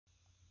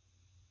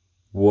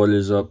What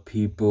is up,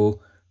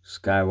 people?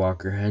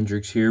 Skywalker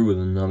Hendrix here with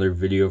another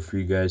video for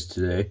you guys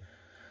today.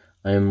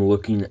 I am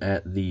looking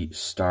at the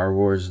Star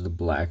Wars The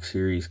Black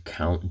Series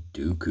Count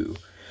Dooku.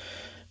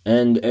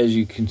 And as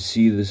you can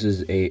see, this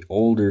is a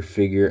older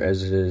figure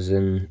as it is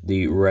in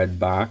the red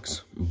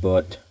box,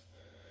 but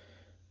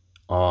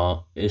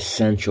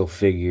essential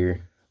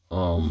figure.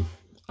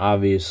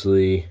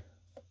 Obviously,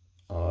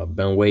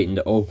 been waiting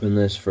to open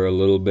this for a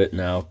little bit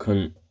now.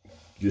 Couldn't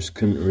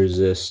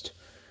resist.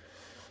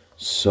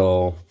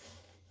 So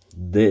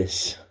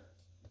this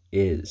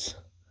is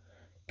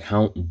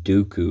Count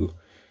Dooku.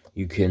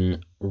 You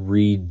can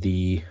read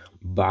the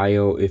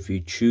bio if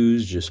you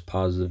choose. Just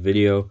pause the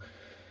video.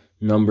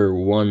 Number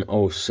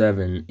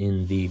 107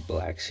 in the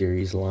Black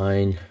Series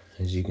line.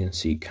 As you can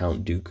see,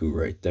 Count Dooku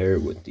right there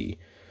with the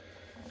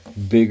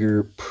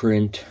bigger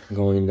print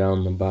going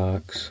down the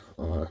box.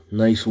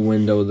 Nice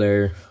window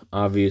there.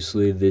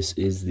 Obviously, this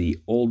is the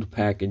old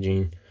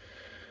packaging,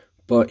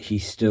 but he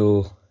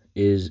still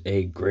is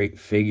a great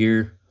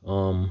figure.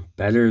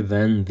 Better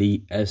than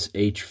the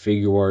SH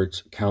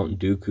Figuarts Count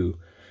Dooku.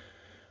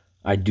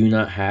 I do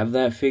not have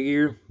that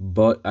figure,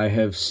 but I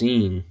have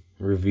seen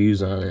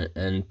reviews on it,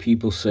 and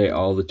people say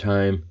all the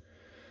time,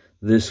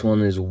 this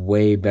one is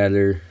way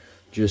better.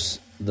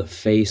 Just the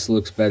face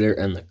looks better,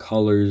 and the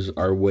colors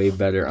are way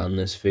better on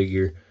this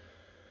figure.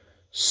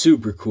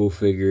 Super cool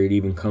figure. It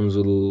even comes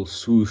with a little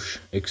swoosh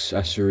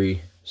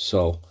accessory.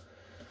 So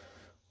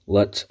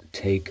let's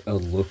take a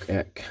look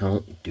at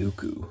Count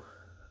Dooku.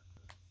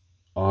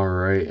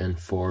 Alright, and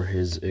for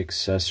his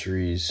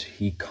accessories,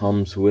 he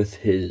comes with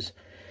his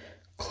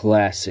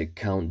classic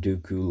Count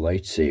Dooku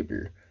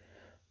lightsaber.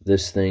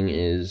 This thing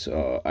is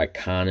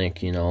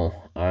iconic, you know.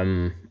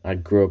 I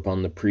grew up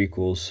on the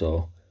prequels,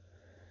 so...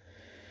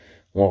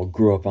 Well,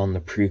 grew up on the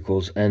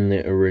prequels and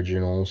the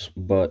originals,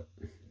 but,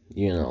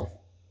 you know,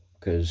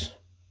 because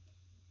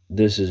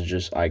this is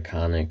just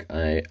iconic.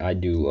 I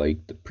do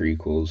like the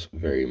prequels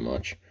very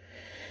much.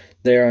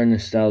 They are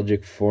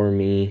nostalgic for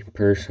me,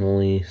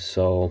 personally,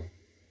 so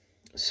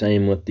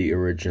same with the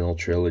original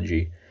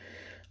trilogy.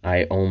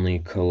 I only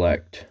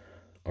collect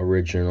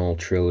original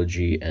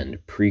trilogy and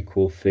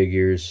prequel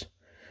figures.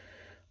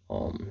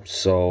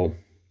 So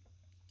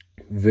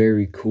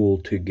very cool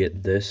to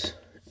get this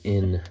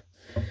in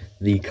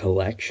the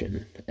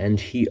collection. And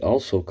he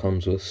also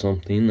comes with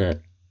something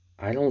that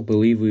I don't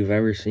believe we've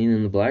ever seen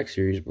in the Black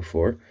Series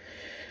before.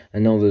 I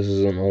know this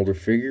is an older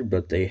figure,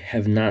 but they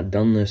have not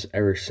done this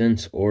ever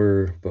since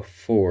or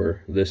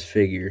before this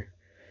figure,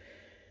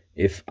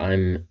 if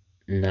I'm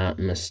not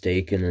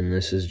mistaken. And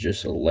this is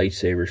just a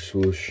lightsaber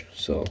swoosh.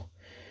 So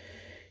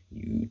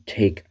you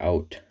take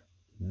out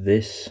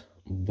this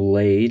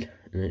blade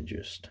and it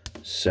just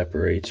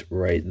separates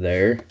right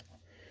there,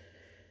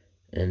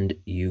 and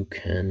you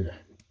can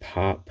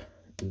pop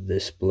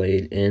this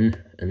blade in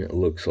and it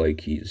looks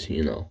like he's,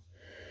 you know,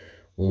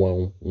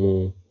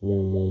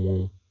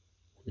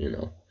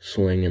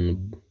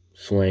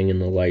 swinging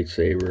the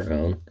lightsaber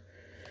around.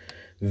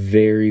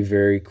 Very,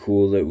 very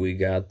cool that we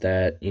got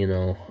that. You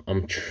know,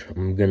 I'm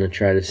gonna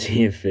try to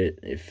see if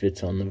it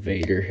fits on the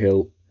Vader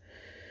hilt,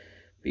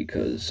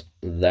 because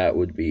that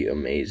would be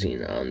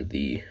amazing on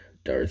the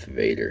Darth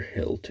Vader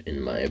hilt,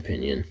 in my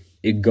opinion.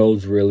 It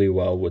goes really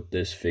well with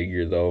this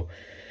figure, though.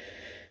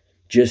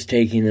 Just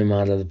taking them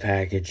out of the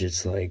package,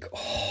 it's like,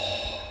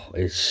 oh,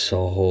 it's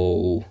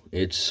so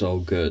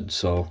good.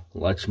 So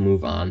let's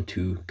move on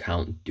to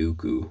Count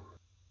Dooku.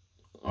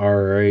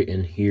 Alright,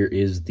 and here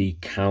is the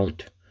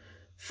Count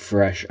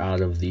fresh out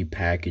of the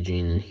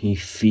packaging, and he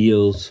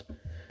feels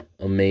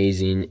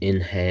amazing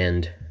in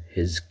hand.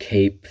 His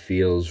cape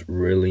feels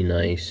really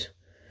nice.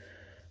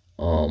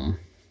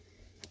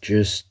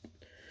 Just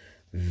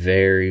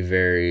very,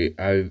 very,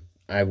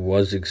 I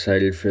was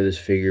excited for this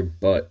figure,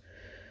 but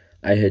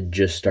I had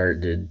just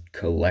started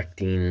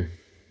collecting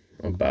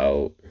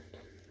about,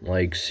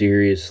 like,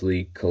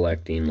 seriously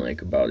collecting,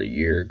 like, about a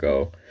year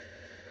ago.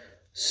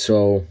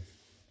 So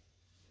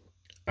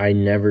I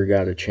never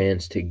got a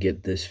chance to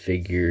get this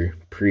figure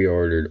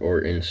pre-ordered or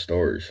in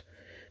stores,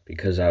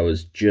 because I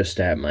was just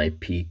at my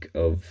peak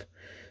of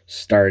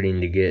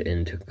starting to get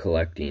into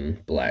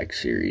collecting Black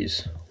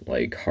Series,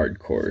 like,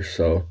 hardcore.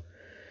 So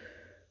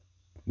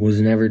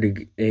was never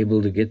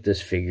able to get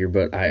this figure,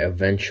 but I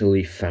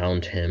eventually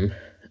found him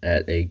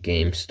at a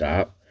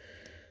GameStop,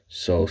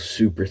 so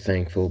super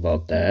thankful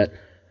about that.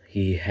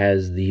 He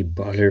has the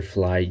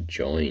butterfly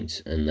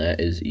joints, and that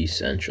is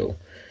essential.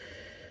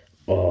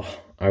 Oh,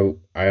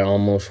 I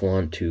almost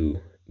want to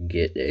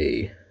get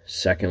a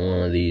second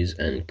one of these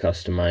and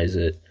customize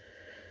it.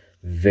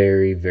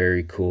 Very,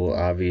 very cool.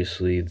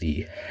 Obviously,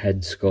 the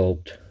head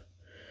sculpt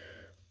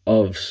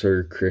of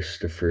Sir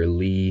Christopher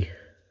Lee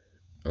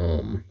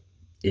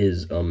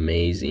is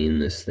amazing.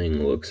 This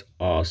thing looks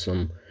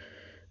awesome.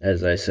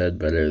 As I said,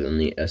 better than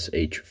the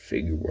SH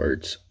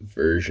Figuarts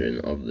version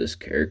of this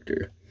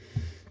character.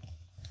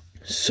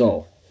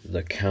 So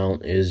the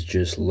Count is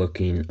just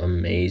looking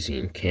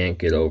amazing. Can't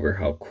get over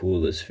how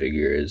cool this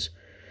figure is.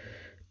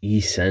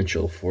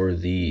 Essential for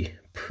the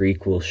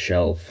prequel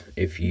shelf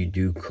if you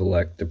do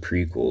collect the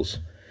prequels,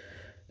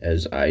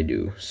 as I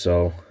do.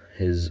 So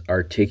his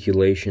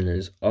articulation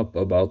is up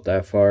about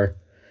that far,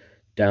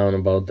 down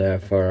about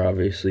that far.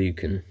 Obviously, you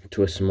can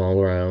twist them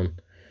all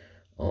around.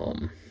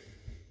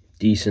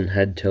 Decent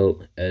head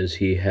tilt, as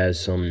he has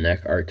some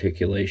neck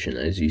articulation,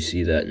 as you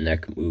see that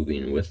neck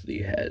moving with the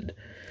head.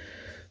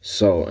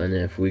 So, and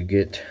if we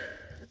get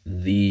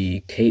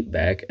the cape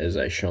back, as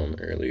I shown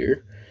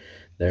earlier,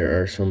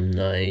 there are some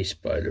nice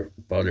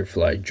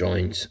butterfly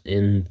joints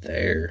in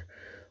there.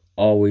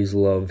 Always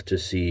love to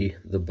see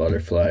the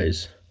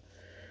butterflies.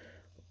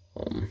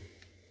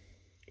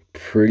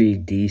 Pretty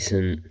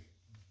decent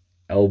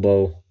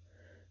elbow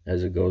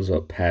as it goes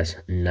up past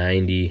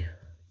 90,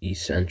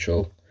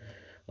 essential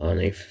on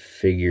a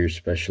figure,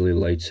 especially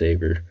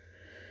lightsaber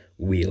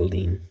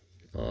wielding.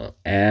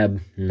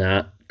 Ab,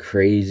 not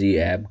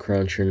crazy ab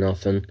crunch or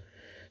nothing.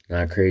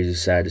 Not crazy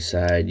side to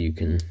side. You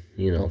can,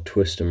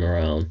 twist them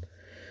around.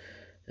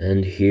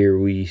 And here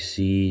we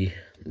see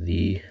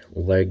the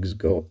legs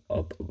go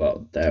up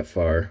about that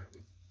far,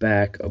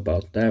 back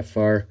about that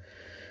far,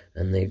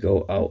 and they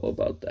go out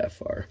about that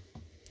far.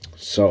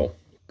 So,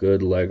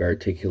 good leg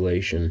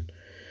articulation.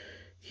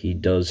 He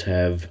does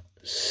have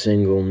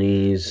single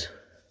knees,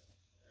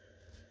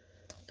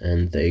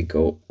 and they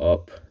go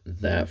up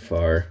that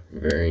far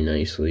very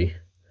nicely.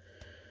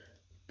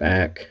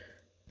 Back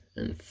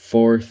and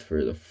forth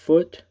for the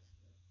foot,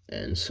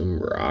 and some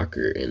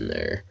rocker in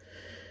there.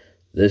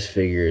 This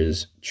figure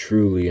is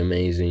truly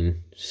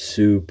amazing.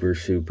 Super,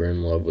 super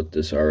in love with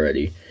this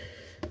already.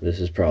 This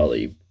has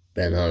probably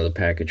been out of the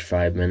package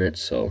 5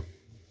 minutes, so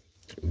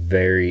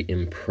very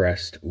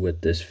impressed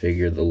with this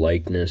figure. The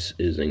likeness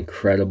is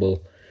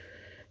incredible.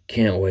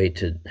 Can't wait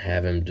to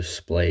have him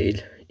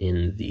displayed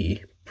in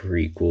the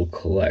prequel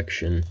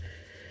collection.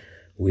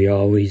 We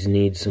always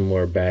need some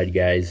more bad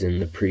guys in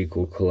the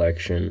prequel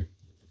collection,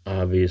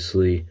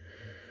 obviously.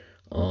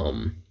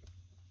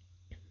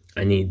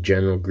 I need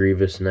General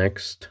Grievous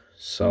next,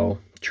 so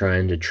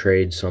trying to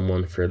trade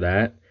someone for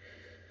that.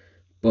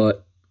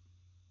 But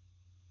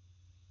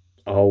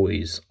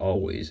always,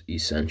 always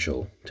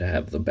essential to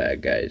have the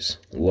bad guys.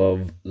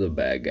 Love the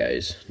bad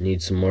guys.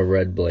 Need some more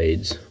red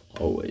blades,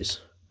 always.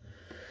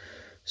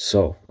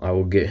 So, I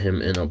will get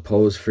him in a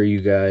pose for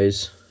you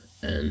guys,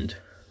 and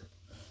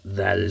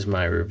that is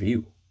my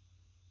review.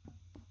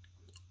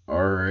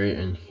 Alright,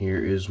 and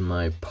here is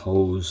my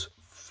pose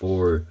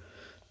for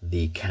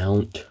the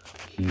Count.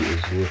 He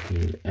is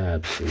looking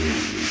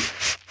absolutely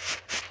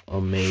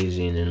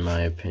amazing in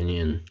my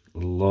opinion.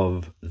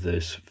 Love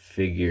this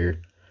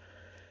figure.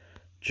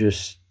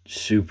 Just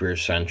super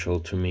essential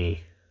to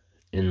me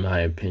in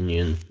my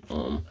opinion.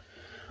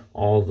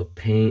 All the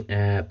paint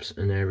apps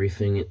and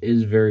everything, it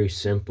is very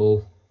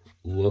simple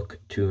look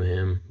to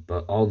him,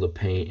 but all the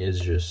paint is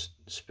just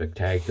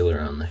spectacular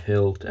on the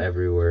hilt,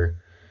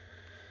 everywhere.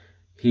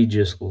 He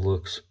just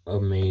looks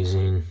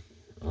amazing.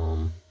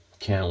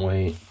 Can't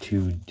wait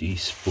to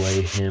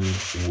display him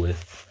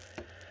with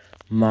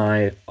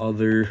my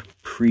other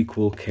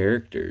prequel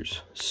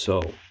characters.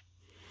 So,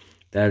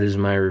 that is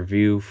my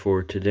review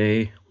for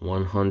today.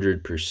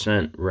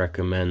 100%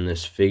 recommend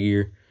this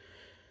figure.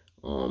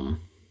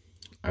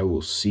 I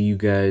will see you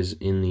guys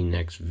in the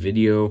next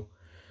video.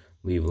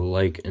 Leave a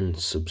like and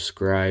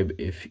subscribe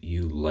if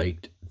you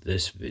liked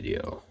this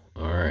video.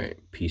 Alright,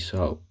 peace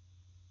out.